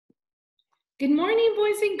Good morning,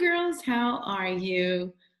 boys and girls. How are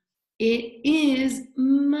you? It is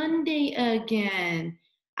Monday again.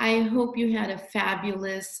 I hope you had a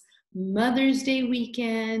fabulous Mother's Day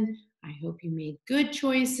weekend. I hope you made good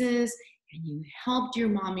choices and you helped your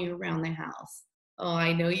mommy around the house. Oh,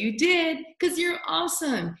 I know you did because you're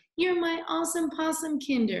awesome. You're my awesome possum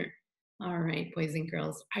kinder. All right, boys and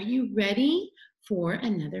girls, are you ready for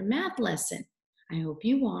another math lesson? I hope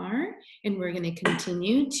you are. And we're going to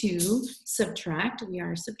continue to subtract. We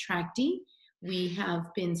are subtracting. We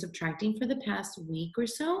have been subtracting for the past week or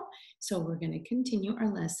so. So we're going to continue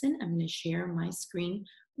our lesson. I'm going to share my screen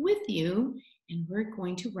with you and we're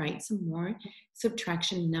going to write some more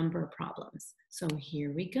subtraction number problems. So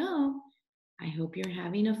here we go. I hope you're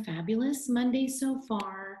having a fabulous Monday so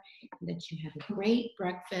far, that you have a great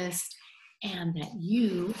breakfast, and that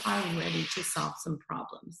you are ready to solve some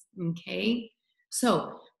problems, okay?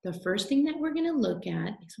 So the first thing that we're going to look at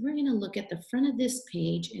is we're going to look at the front of this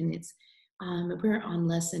page, and it's we're on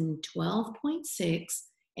lesson 12.6,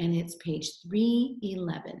 and it's page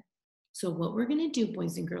 311. So what we're going to do,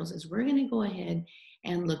 boys and girls, is we're going to go ahead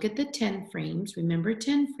and look at the 10 frames. Remember,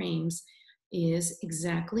 10 frames is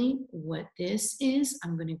exactly what this is.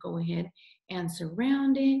 I'm going to go ahead and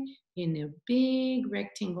surround it in a big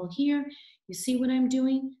rectangle here. You see what I'm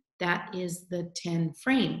doing? That is the 10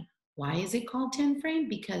 frame. Why is it called 10 frame?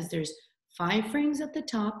 Because there's 5 frames at the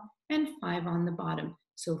top and 5 on the bottom.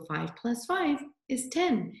 So 5 plus 5 is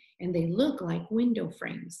 10, and they look like window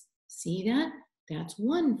frames. See that? That's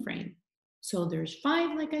one frame. So there's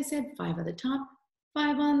 5, like I said, 5 at the top,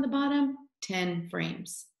 5 on the bottom, 10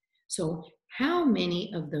 frames. So how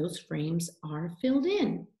many of those frames are filled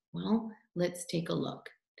in? Well, let's take a look.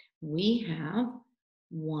 We have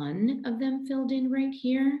 1 of them filled in right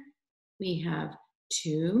here. We have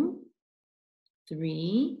 2,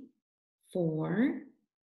 3, 4,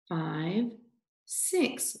 5,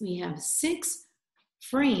 6. We have 6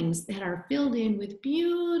 frames that are filled in with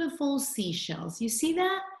beautiful seashells. You see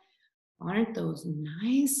that? Aren't those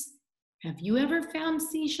nice? Have you ever found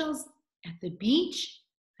seashells at the beach?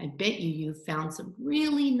 I bet you've found some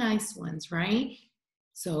really nice ones, right?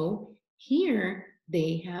 So here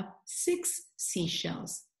they have 6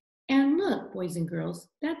 seashells. And look, boys and girls,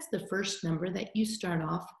 that's the first number that you start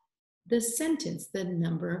off the sentence, the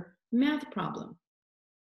number math problem.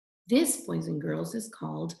 This, boys and girls, is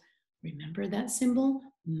called, remember that symbol?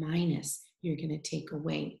 Minus. You're going to take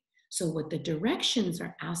away. So what the directions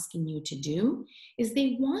are asking you to do is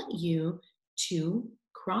they want you to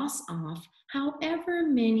cross off however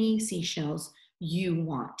many seashells you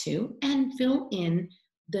want to and fill in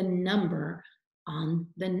the number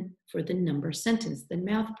for the number sentence, the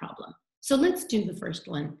math problem. So let's do the first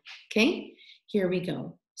one, okay? Here we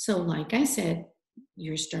go. So like I said,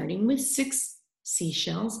 you're starting with 6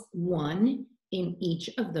 seashells, 1 in each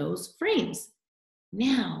of those frames.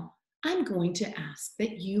 Now, I'm going to ask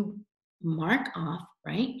that you mark off,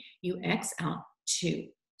 right? You X out 2.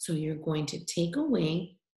 So you're going to take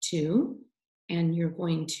away 2, and you're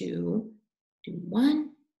going to do 1,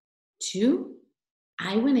 2.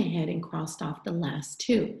 I went ahead and crossed off the last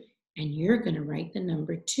 2, and you're going to write the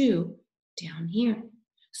number 2 down here.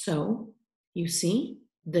 So you see,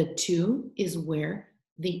 the 2 is where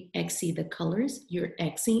the colors, you're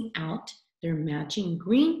Xing out. They're matching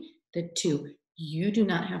green, the 2. You do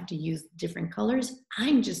not have to use different colors.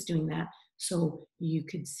 I'm just doing that so you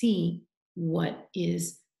could see what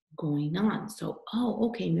is going on. So, oh,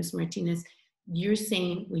 okay, Miss Martinez, you're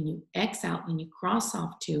saying when you X out, when you cross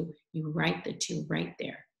off 2, you write the 2 right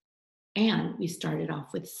there. And we started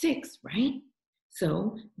off with 6, right?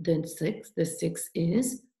 So the 6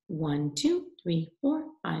 is 1, 2, 3, 4,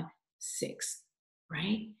 5, 6,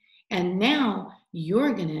 right? And now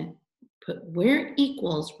you're gonna put where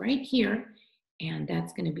equals right here, and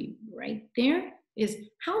that's gonna be right there, is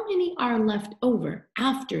how many are left over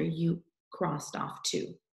after you crossed off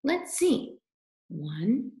 2? Let's see.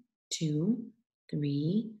 1, 2,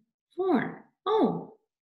 3, 4. Oh,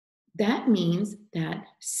 that means that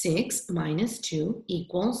 6 minus 2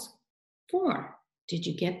 equals 4. Did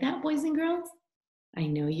you get that, boys and girls? I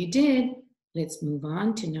know you did. Let's move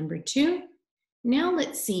on to number 2. Now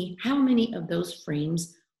let's see how many of those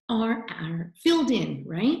frames are filled in,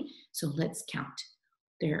 right? So let's count.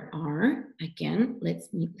 There are, again, let's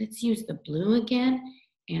use the blue again,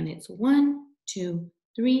 and it's 1, 2,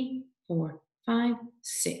 3, 4, 5,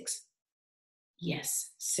 6.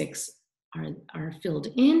 Yes, 6 are filled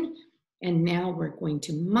in, and now we're going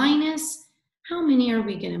to minus. How many are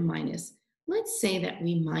we going to minus? Let's say that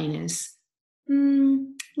we minus,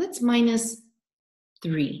 let's minus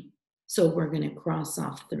 3. So we're going to cross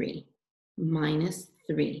off 3, minus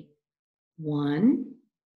 3. 1,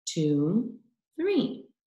 2, 3.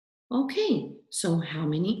 Okay, so how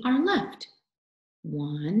many are left?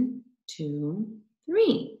 1, 2,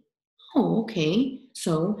 3. Oh, okay.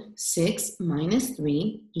 So 6 minus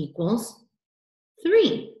 3 equals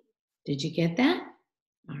 3. Did you get that?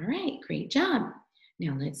 All right, great job.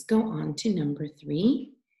 Now let's go on to number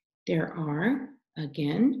 3. There are,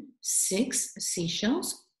 again, 6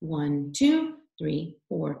 seashells. 1, 2, 3,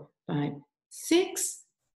 4, 5, 6.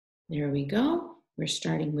 There we go. We're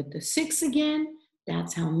starting with the 6 again.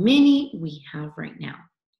 That's how many we have right now.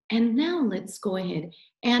 And now let's go ahead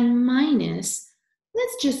and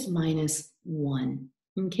let's just minus 1,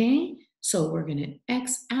 okay? So we're gonna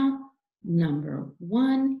X out number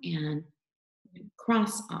 1 and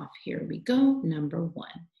cross off. Here we go, number 1.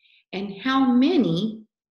 And how many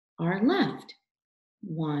are left?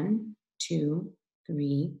 1, 2,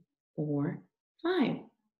 3, 4, 5.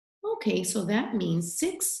 Okay, so that means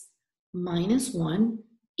 6 minus 1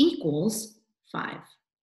 equals 5.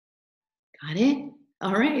 Got it?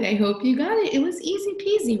 All right, I hope you got it. It was easy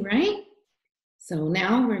peasy, right? So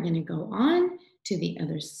now we're going to go on to the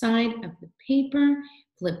other side of the paper,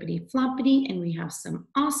 flippity floppity, and we have some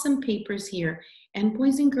awesome papers here. And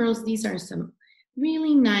boys and girls, these are some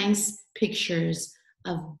really nice pictures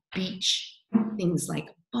of beach things like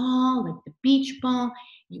a ball, like the beach ball,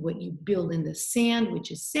 what you build in the sand, which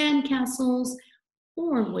is sand castles,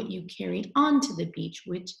 or what you carry onto the beach,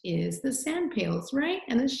 which is the sand pails, right?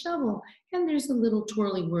 And a shovel. And there's a little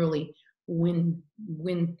twirly whirly wind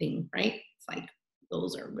thing, right? It's like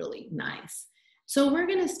those are really nice. So we're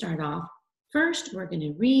going to start off. First, we're going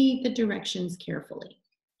to read the directions carefully.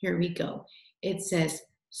 Here we go. It says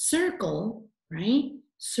circle, right?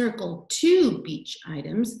 Circle 2 beach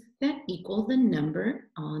items that equal the number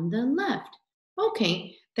on the left.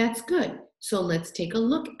 Okay, that's good. So let's take a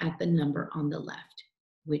look at the number on the left.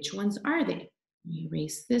 Which ones are they?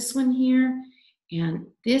 Erase this one here. And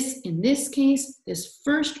this, in this case, this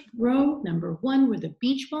first row, number 1, where the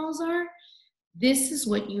beach balls are, this is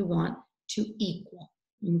what you want to equal,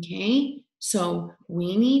 okay? So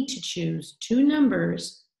we need to choose 2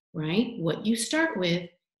 numbers, right? What you start with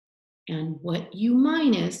and what you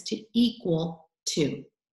minus to equal 2.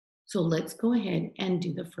 So let's go ahead and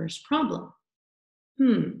do the first problem.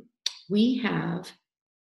 We have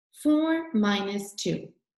 4 minus 2.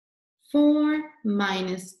 4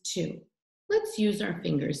 minus 2. Let's use our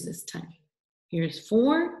fingers this time. Here's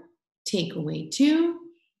 4, take away 2.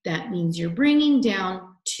 That means you're bringing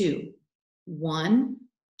down 2. 1,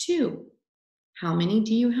 2. How many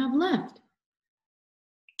do you have left?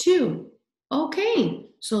 2. Okay,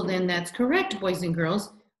 so then that's correct, boys and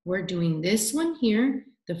girls. We're doing this one here.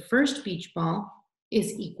 The first beach ball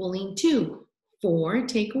is equaling 2. 4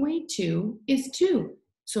 take away 2 is 2.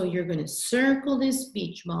 So you're going to circle this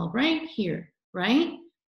beach ball right here, right?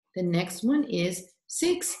 The next one is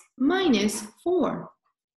 6 minus 4.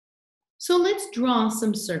 So let's draw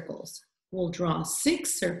some circles. We'll draw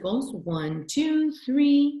 6 circles. 1, 2,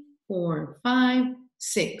 3, 4, 5,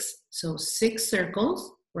 6. So 6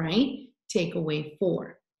 circles, right? Take away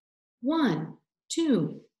 4. 1,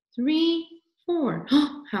 2, 3, 4.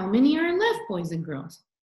 How many are left, boys and girls?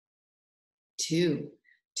 2.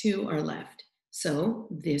 2 are left. So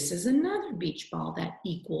this is another beach ball that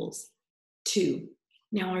equals 2.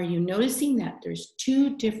 Now, are you noticing that there's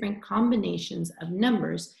 2 different combinations of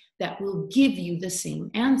numbers that will give you the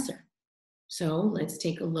same answer? So let's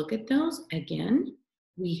take a look at those. Again,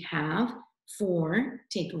 we have 4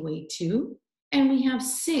 take away 2, and we have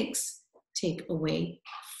 6 take away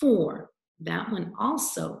 4. That one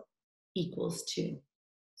also equals 2.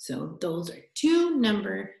 So those are 2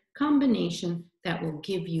 number combinations that will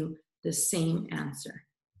give you the same answer.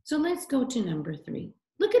 So let's go to number 3.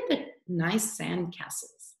 Look at the nice sand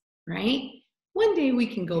castles, right? One day we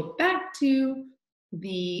can go back to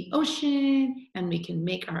the ocean and we can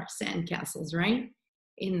make our sand castles, right?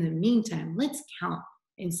 In the meantime, let's count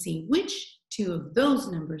and see which 2 of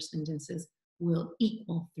those number sentences will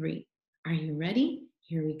equal 3. Are you ready?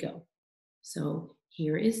 Here we go. So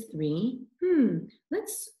here is 3.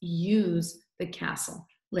 Let's use the castle.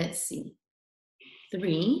 Let's see.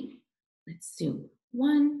 3. Let's do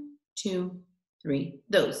 1, 2, 3.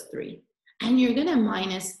 Those 3. And you're going to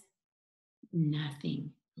minus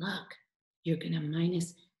nothing. Look, you're going to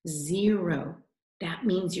minus 0. That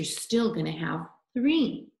means you're still going to have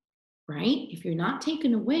 3, right? If you're not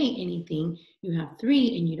taking away anything, you have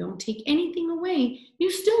 3, and you don't take anything away,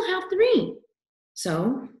 you still have 3.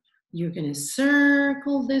 So you're going to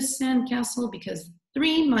circle this sandcastle because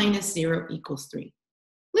 3 minus 0 equals 3.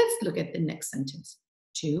 Let's look at the next sentence.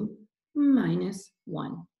 2 minus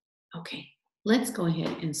 1. Okay, let's go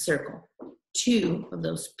ahead and circle. 2 of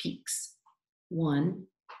those peaks. 1,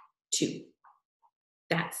 2.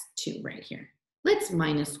 That's 2 right here. Let's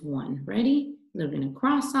minus 1. Ready? We're going to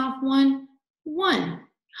cross off 1, 1.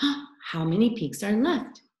 How many peaks are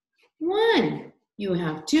left? 1. You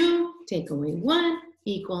have 2, take away 1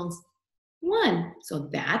 equals 1. So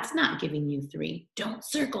that's not giving you 3. Don't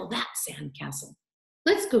circle that sandcastle.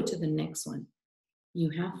 Let's go to the next one. You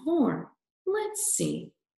have 4. Let's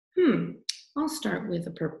see. I'll start with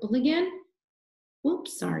the purple again.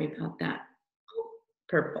 Whoops, sorry about that. Oh,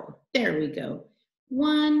 purple. There we go.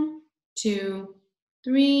 1, 2,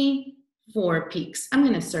 3, 4 peaks. I'm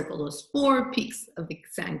going to circle those 4 peaks of the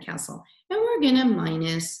sandcastle. And we're going to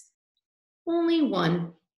minus only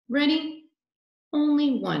 1. Ready?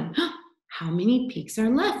 Only 1. How many peaks are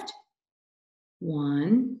left?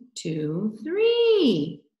 1, 2,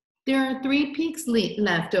 3. There are 3 peaks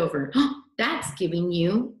left over. That's giving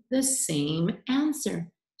you the same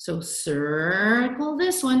answer. So circle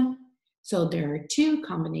this one. So there are 2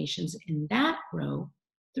 combinations in that row.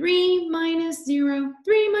 3 minus 0.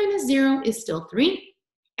 3 minus 0 is still 3.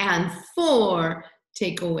 And 4,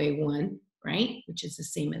 take away 1, right? Which is the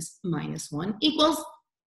same as minus 1 equals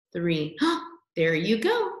 3. There you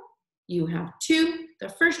go. You have 2, the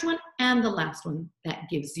first one and the last one. That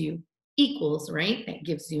gives you equals, right? That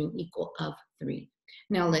gives you an equal of 3.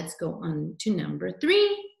 Now let's go on to number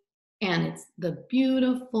 3. And it's the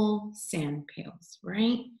beautiful sand pails,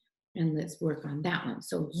 right? And let's work on that one.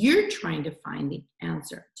 So you're trying to find the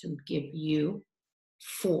answer to give you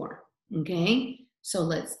 4, okay? So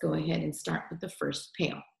let's go ahead and start with the first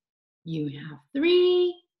pail. You have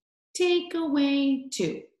 3, take away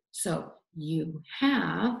 2. So you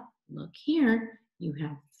have, look here, you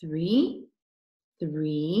have 3,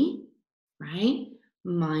 3, right?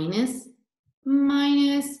 Minus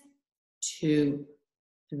 2.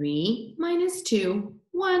 3 minus 2,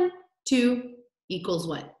 1, 2 equals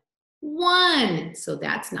what? 1. So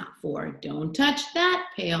that's not 4. Don't touch that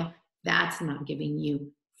pail. That's not giving you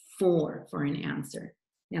 4 for an answer.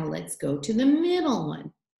 Now let's go to the middle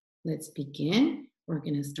one. Let's begin. We're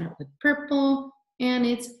going to start with purple, and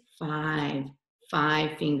it's 5.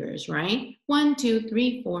 5 fingers, right? 1, 2,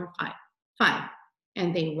 3, 4, 5. 5.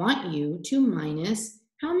 And they want you to minus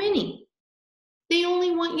how many? They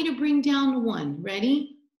only want you to bring down 1.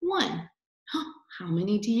 Ready? 1. How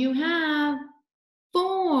many do you have?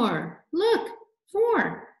 4. Look,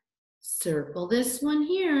 4. Circle this one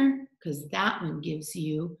here because that one gives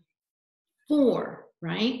you 4,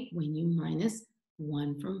 right? When you minus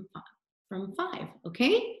 1 from 5,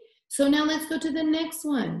 okay? So now let's go to the next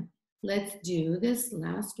one. Let's do this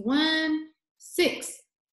last one. 6.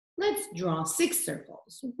 Let's draw 6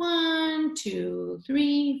 circles. 1, 2,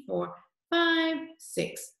 3, 4, 5,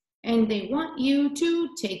 6. And they want you to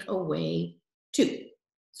take away 2.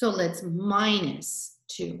 So let's minus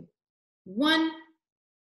 2. 1,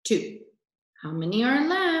 2. How many are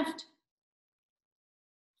left?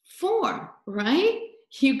 4, right?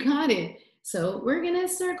 You got it. So we're going to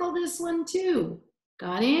circle this one too.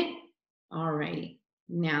 Got it? All righty.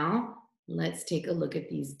 Now let's take a look at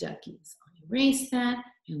these duckies. I'll erase that,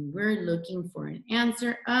 and we're looking for an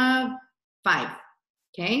answer of 5.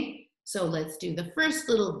 Okay? So let's do the first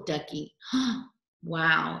little ducky.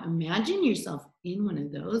 Wow, imagine yourself in one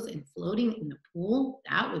of those and floating in the pool.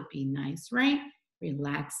 That would be nice, right?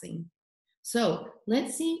 Relaxing. So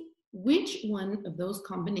let's see which one of those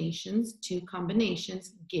combinations, 2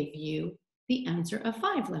 combinations, give you the answer of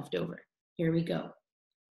 5 left over. Here we go.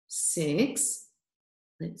 6,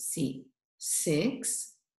 let's see,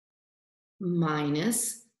 6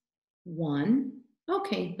 minus 1.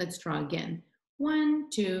 Okay, let's draw again. 1,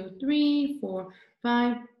 2, 3, 4,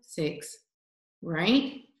 5, 6,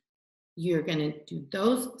 right? You're going to do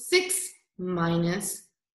those 6 minus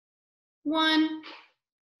 1.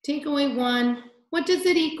 Take away 1. What does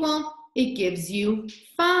it equal? It gives you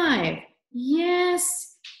 5.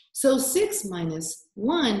 Yes. So 6 minus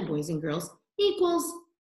 1, boys and girls, equals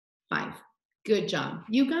 5. Good job.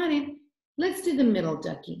 You got it. Let's do the middle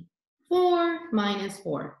ducky. 4 minus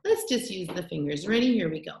 4. Let's just use the fingers. Ready? Here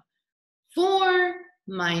we go. 4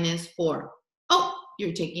 minus 4. Oh,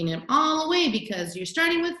 you're taking it all away because you're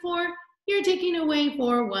starting with 4. You're taking away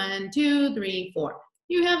 4. 1, 2, 3, 4.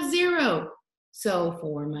 You have 0. So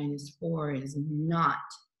 4 minus 4 is not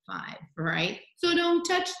 5, right? So don't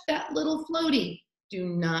touch that little floaty. Do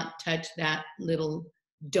not touch that little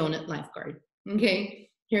donut lifeguard. Okay,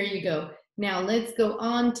 here you go. Now let's go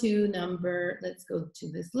on to let's go to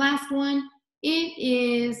this last one. It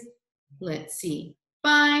is, let's see,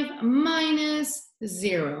 5 minus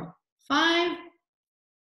 0. 5,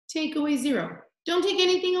 take away 0. Don't take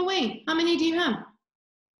anything away. How many do you have?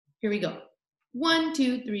 Here we go. 1,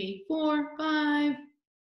 2, 3, 4, 5.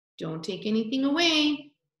 Don't take anything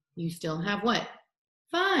away. You still have what?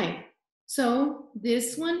 5. So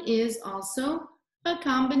this one is also a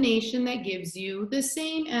combination that gives you the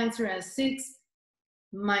same answer as 6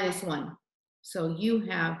 minus 1. So you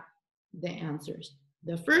have the answers.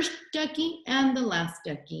 The first ducky and the last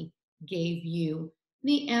ducky gave you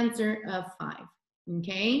the answer of 5.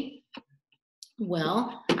 Okay?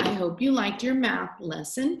 Well, I hope you liked your math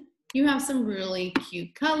lesson. You have some really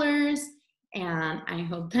cute colors, and I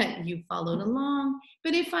hope that you followed along.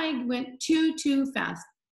 But if I went too fast,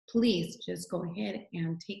 please just go ahead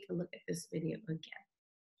and take a look at this video again.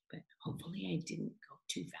 But hopefully I didn't go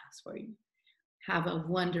too fast for you. Have a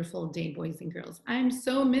wonderful day, boys and girls. I'm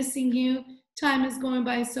so missing you. Time is going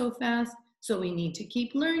by so fast. So we need to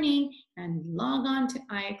keep learning and log on to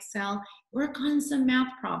IXL, work on some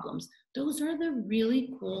math problems. Those are the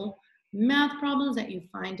really cool math problems that you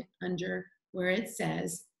find under where it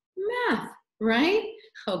says math, right?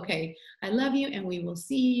 Okay, I love you and we will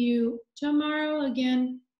see you tomorrow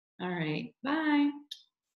again. All right, bye.